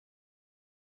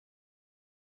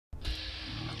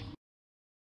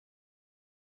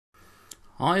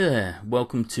Hi there,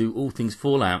 welcome to All Things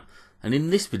Fallout, and in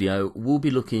this video we'll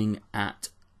be looking at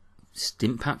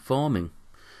Stimpak farming.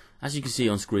 As you can see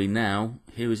on screen now,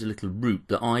 here is a little route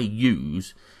that I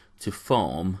use to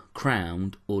farm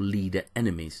crowned or leader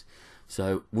enemies.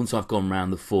 So once I've gone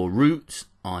around the 4 routes,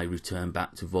 I return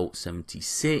back to Vault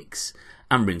 76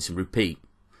 and rinse and repeat.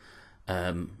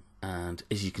 And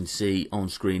as you can see on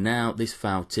screen now, this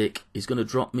foul tick is going to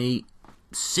drop me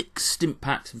 6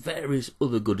 Stimpaks, various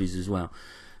other goodies as well.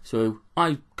 So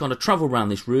I kind of travel around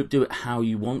this route, do it how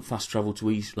you want, fast travel to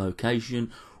each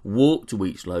location, walk to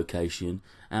each location,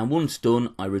 and once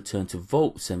done I return to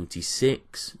Vault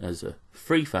 76 as a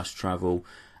free fast travel,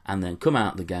 and then come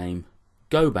out of the game,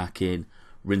 go back in,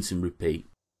 rinse and repeat.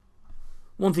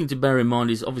 One thing to bear in mind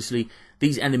is obviously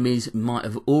these enemies might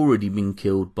have already been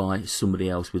killed by somebody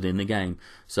else within the game,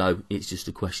 so it's just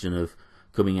a question of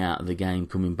coming out of the game,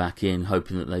 coming back in,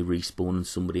 hoping that they respawn and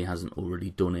somebody hasn't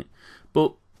already done it.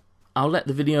 But I'll let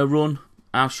the video run,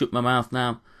 I'll shut my mouth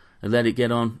now and let it get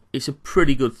on. It's a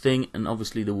pretty good thing, and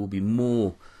obviously there will be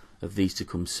more of these to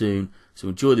come soon, so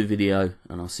enjoy the video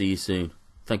and I'll see you soon.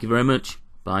 Thank you very much,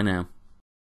 bye now.